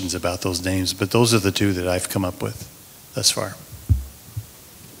questions about those names, but those are the two that I've come up with thus far.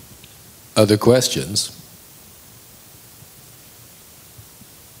 Other questions?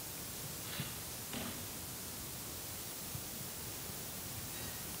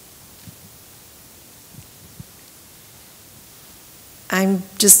 I'm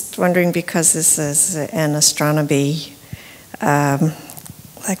just wondering, because this is an astronomy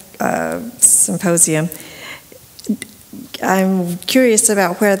symposium, I'm curious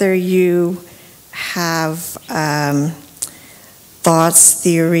about whether you have thoughts,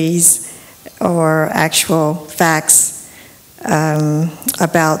 theories, or actual facts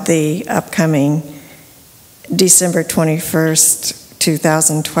about the upcoming December 21st,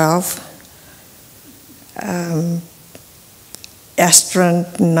 2012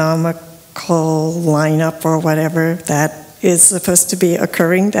 astronomical lineup or whatever that is supposed to be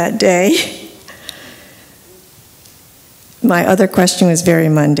occurring that day. My other question was very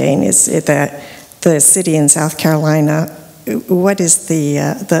mundane. Is it that the city in South Carolina what is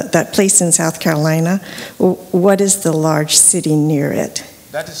that place in South Carolina? What is the large city near it?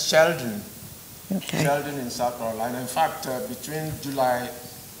 That is Sheldon. Okay. Sheldon in South Carolina. In fact, between July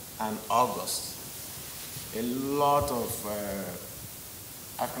and August, a lot of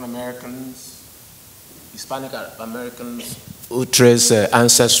African Americans, Hispanic Americans who trace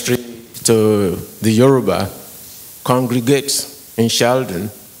ancestry to the Yoruba congregate in Sheldon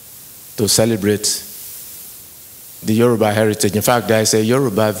to celebrate the Yoruba heritage. In fact, there is a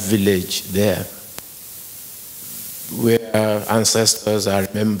Yoruba village there where ancestors are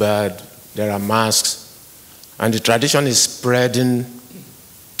remembered, there are masks, and the tradition is spreading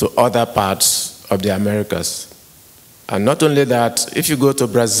to other parts of the Americas. And not only that, if you go to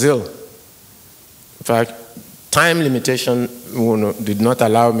Brazil, in fact, time limitation did not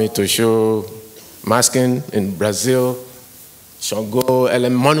allow me to show masking in Brazil, Shango,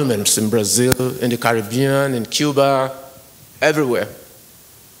 monuments in Brazil, in the Caribbean, in Cuba, everywhere.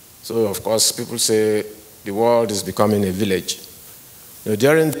 So, of course, people say the world is becoming a village.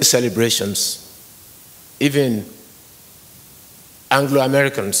 During these celebrations, even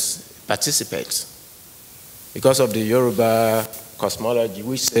Anglo-Americans participate because of the Yoruba cosmology,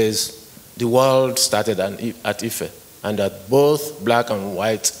 which says the world started at Ife, and that both black and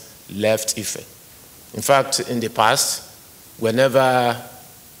white left Ife. In fact, in the past, whenever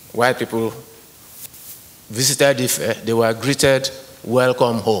white people visited Ife, they were greeted,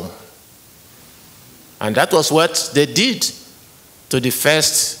 "Welcome home." And that was what they did to the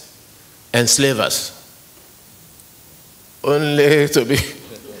first enslavers, only to be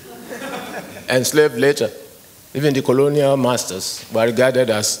enslaved later. Even the colonial masters were regarded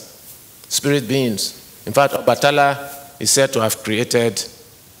as spirit beings. In fact, Obatala is said to have created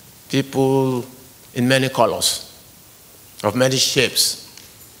people in many colors, of many shapes,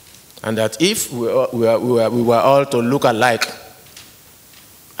 and that if we were all to look alike,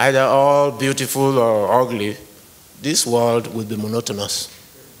 either all beautiful or ugly, this world would be monotonous.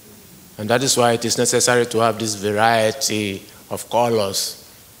 And that is why it is necessary to have this variety of colors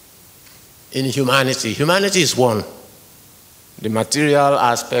in humanity. Humanity is one. The material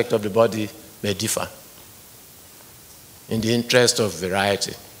aspect of the body may differ in the interest of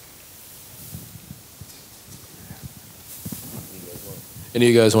variety. Any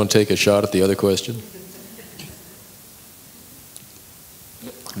of you guys want to take a shot at the other question?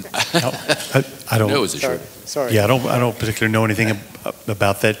 No, I don't. No, it was a short. Sorry. Yeah, I don't particularly know anything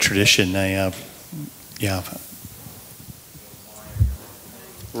about that tradition. Yeah.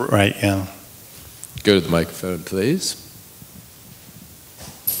 Right. Yeah. Go to the microphone, please.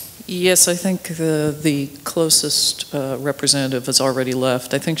 Yes, I think the closest representative has already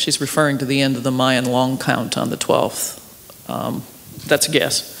left. I think she's referring to the end of the Mayan long count on the 12th. That's a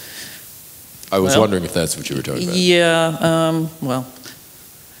guess. I was wondering if that's what you were talking about. Yeah,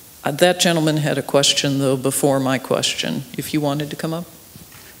 that gentleman had a question, though, before my question, if you wanted to come up.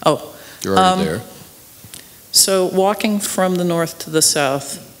 Oh. You're already there. So walking from the north to the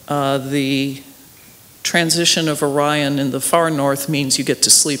south, the transition of Orion in the far north means you get to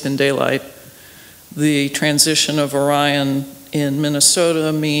sleep in daylight. The transition of Orion in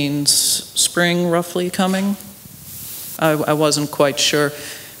Minnesota means spring roughly coming. I wasn't quite sure.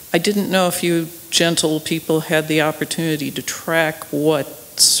 I didn't know if you gentle people had the opportunity to track what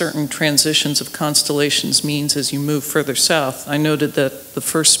certain transitions of constellations means as you move further south. I noted that the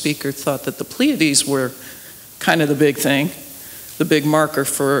first speaker thought that the Pleiades were kind of the big thing, the big marker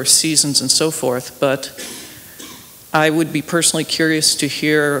for seasons and so forth, but I would be personally curious to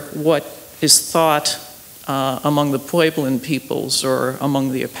hear what is thought among the Puebloan peoples or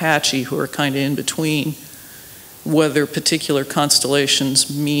among the Apache, who are kind of in between, whether particular constellations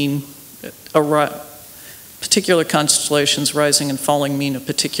mean particular constellations rising and falling mean a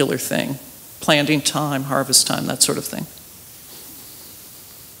particular thing, planting time, harvest time, that sort of thing.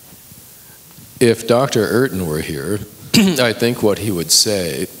 If Dr. Urton were here, I think what he would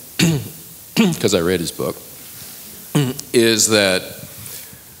say, because I read his book, is that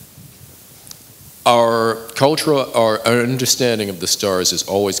our understanding of the stars is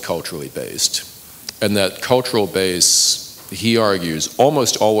always culturally based, and that cultural base, he argues,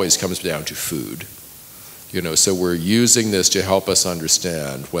 almost always comes down to food. So we're using this to help us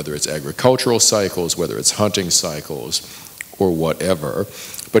understand whether it's agricultural cycles, whether it's hunting cycles, or whatever.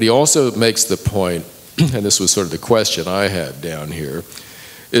 But he also makes the point, and this was sort of the question I had down here,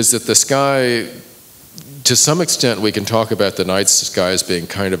 is that the sky, to some extent we can talk about the night sky as being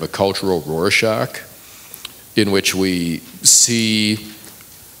kind of a cultural Rorschach, in which we see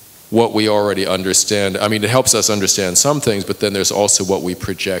what we already understand. I mean, it helps us understand some things, but then there's also what we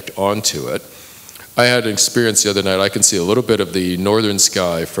project onto it. I had an experience the other night. I can see a little bit of the northern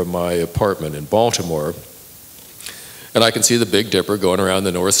sky from my apartment in Baltimore. And I can see the Big Dipper going around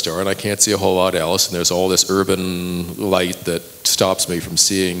the North Star, and I can't see a whole lot else. And there's all this urban light that stops me from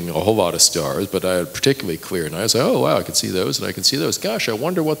seeing a whole lot of stars. But I had particularly clear night. I was like, oh, wow, I can see those, and I can see those. Gosh, I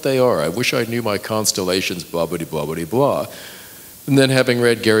wonder what they are. I wish I knew my constellations, blah, blah, blah, blah, blah. And then having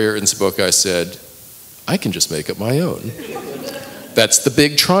read Gary Ayrton's book, I said, I can just make up my own. That's the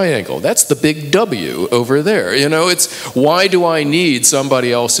big triangle. That's the big W over there. You know, it's why do I need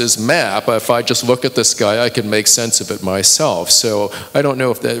somebody else's map? If I just look at the sky, I can make sense of it myself. So I don't know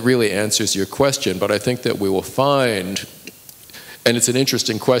if that really answers your question, but I think that we will find, and it's an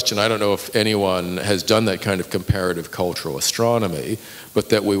interesting question, I don't know if anyone has done that kind of comparative cultural astronomy, but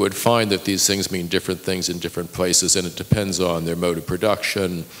that we would find that these things mean different things in different places, and it depends on their mode of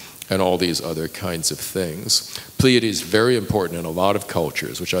production, and all these other kinds of things. Pleiades, very important in a lot of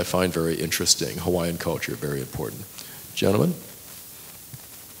cultures, which I find very interesting. Hawaiian culture, very important. Gentlemen?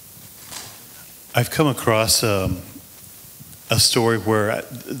 I've come across a story where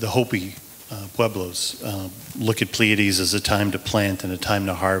the Hopi Pueblos look at Pleiades as a time to plant and a time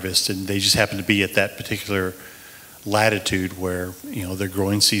to harvest, and they just happen to be at that particular latitude where, you know, their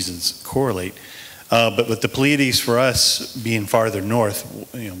growing seasons correlate. But with the Pleiades, for us, being farther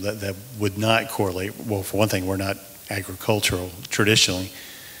north, you know, that would not correlate. Well, for one thing, we're not agricultural traditionally.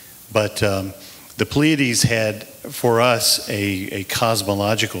 But the Pleiades had, for us, a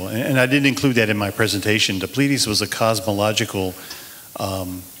cosmological, and I didn't include that in my presentation. The Pleiades was a cosmological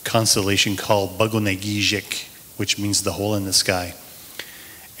constellation called Babatunde, which means the hole in the sky.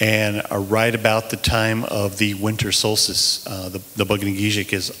 And right about the time of the winter solstice, the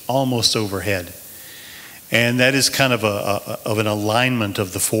Babatunde is almost overhead. And that is kind of an alignment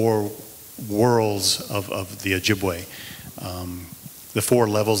of the four worlds of the Ojibwe, the four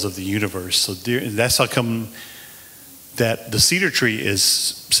levels of the universe. So that's how come that the cedar tree is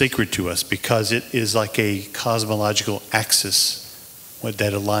sacred to us, because it is like a cosmological axis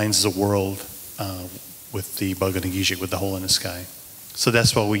that aligns the world with the Babatunde, with the hole in the sky. So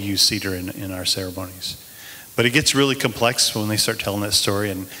that's why we use cedar in our ceremonies. But it gets really complex when they start telling that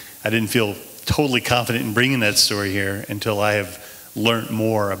story, and I didn't feel totally confident in bringing that story here until I have learned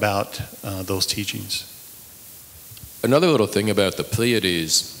more about those teachings. Another little thing about the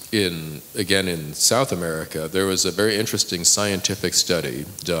Pleiades, again in South America, there was a very interesting scientific study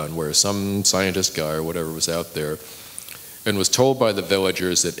done where some scientist guy or whatever was out there and was told by the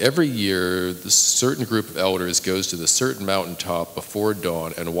villagers that every year this certain group of elders goes to the certain mountaintop before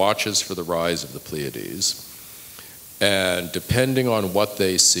dawn and watches for the rise of the Pleiades. And depending on what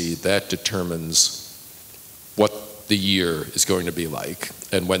they see, that determines what the year is going to be like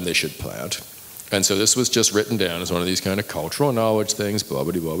and when they should plant. And so this was just written down as one of these kind of cultural knowledge things, blah,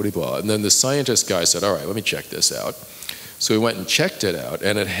 blah, blah, blah, blah. And then the scientist guy said, all right, let me check this out. So he went and checked it out,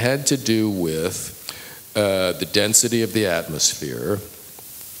 and it had to do with the density of the atmosphere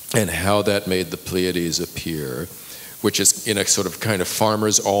and how that made the Pleiades appear, which is in a sort of kind of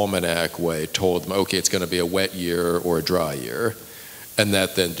farmer's almanac way told them, okay, it's going to be a wet year or a dry year. And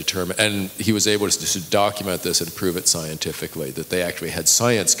that then determined, and he was able to document this and prove it scientifically, that they actually had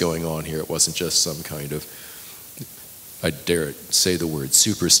science going on here. It wasn't just some kind of, I dare say the word,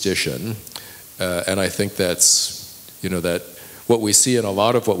 superstition. And I think that's, you know, that what we see in a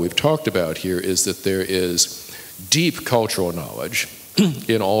lot of what we've talked about here is that there is deep cultural knowledge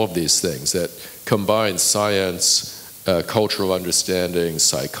in all of these things that combines science, cultural understanding,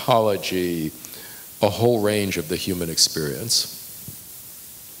 psychology, a whole range of the human experience.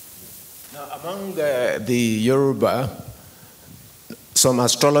 Now, among the Yoruba, some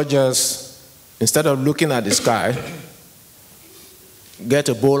astrologers, instead of looking at the sky, get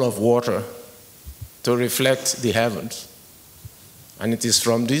a bowl of water to reflect the heavens. And it is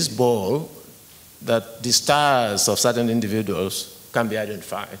from this bowl that the stars of certain individuals can be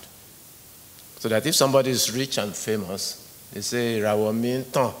identified. So that if somebody is rich and famous, they say,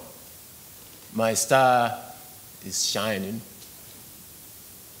 Rawaminton, my star is shining.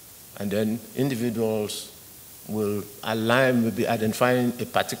 And then individuals will align, will be identifying a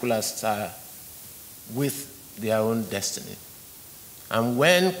particular star with their own destiny. And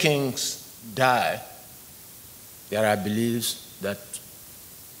when kings die, there are beliefs that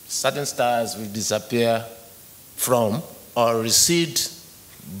certain stars will disappear from or recede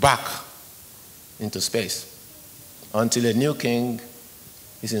back into space until a new king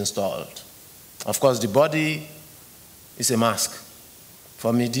is installed. Of course, the body is a mask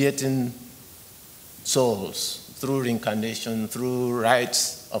for mediating souls through reincarnation, through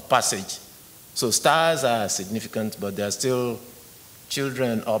rites of passage. So stars are significant, but there are still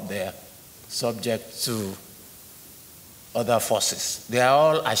children up there. subject to other forces. They are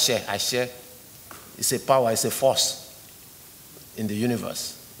all Ashe. It's a power, it's a force in the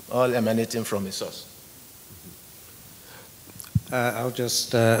universe, all emanating from a source. I'll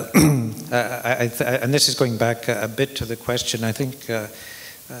just, and this is going back a bit to the question. I think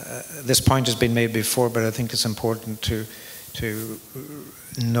this point has been made before, but I think it's important to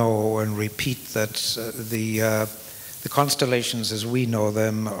know and repeat that the constellations as we know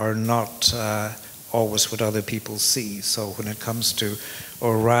them are not always what other people see. So when it comes to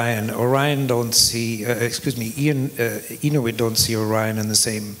Orion don't see, Inuit don't see Orion in the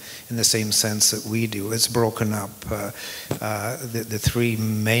same sense that we do. It's broken up. The three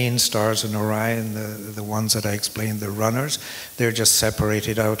main stars in Orion, the ones that I explained, the runners, they're just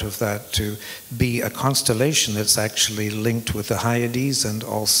separated out of that to be a constellation that's actually linked with the Hyades and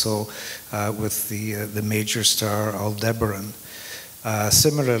also with the major star Aldebaran.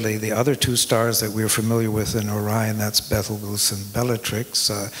 Similarly, the other two stars that we're familiar with in Orion, that's Betelgeuse and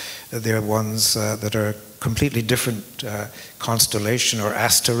Bellatrix, they're ones that are completely different constellation or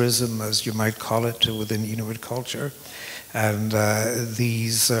asterism, as you might call it, within Inuit culture. And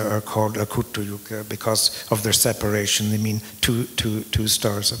these are called Akutuyuk because of their separation. They mean two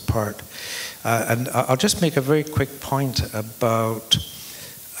stars apart. And I'll just make a very quick point about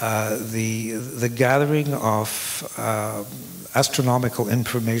the gathering of astronomical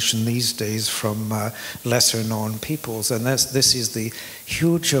information these days from lesser known peoples, and this is the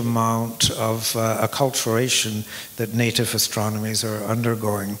huge amount of acculturation that native astronomers are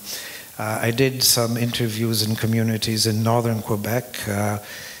undergoing. I did some interviews in communities in northern Quebec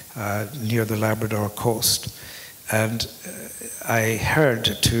near the Labrador coast, and I heard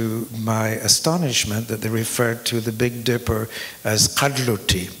to my astonishment that they referred to the Big Dipper as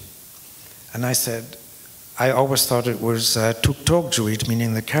Kadluti, and I said, I always thought it was Tuktogjuit,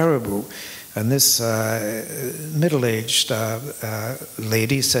 meaning the caribou. And this middle-aged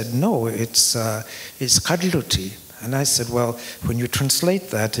lady said, no, it's Kadluti. And I said, well, when you translate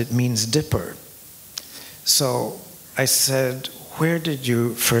that, it means dipper. So I said, where did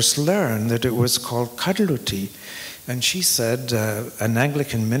you first learn that it was called Kadluti? And she said, an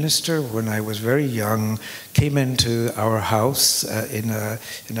Anglican minister, when I was very young, came into our house in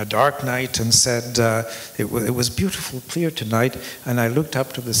a dark night and said, it was beautiful, clear tonight, and I looked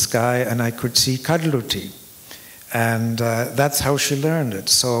up to the sky and I could see Kadluti. And that's how she learned it.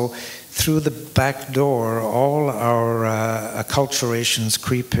 So through the back door, all our acculturations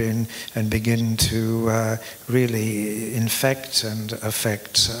creep in and begin to really infect and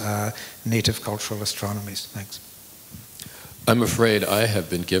affect native cultural astronomies. Thanks. I'm afraid I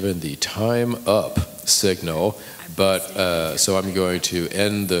have been given the time up signal, but so I'm going to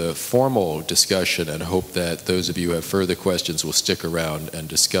end the formal discussion and hope that those of you who have further questions will stick around and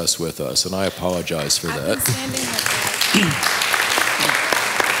discuss with us, and I apologize for that.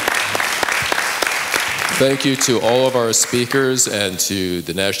 Thank you to all of our speakers and to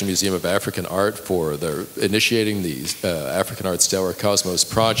the National Museum of African Art for initiating the African Art Stellar Cosmos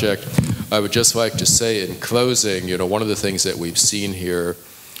project. I would just like to say in closing, one of the things that we've seen here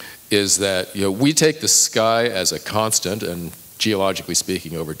is that, we take the sky as a constant, and geologically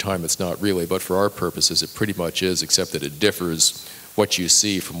speaking over time it's not really, but for our purposes it pretty much is, except that it differs what you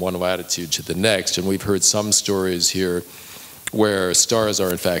see from one latitude to the next. And we've heard some stories here where stars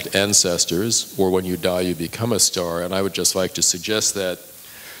are in fact ancestors, or when you die you become a star. And I would just like to suggest that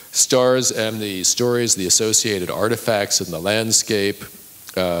stars and the stories, the associated artifacts in the landscape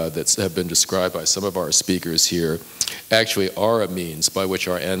that have been described by some of our speakers here actually are a means by which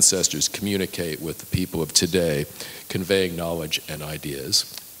our ancestors communicate with the people of today, conveying knowledge and ideas.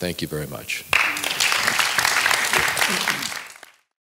 Thank you very much.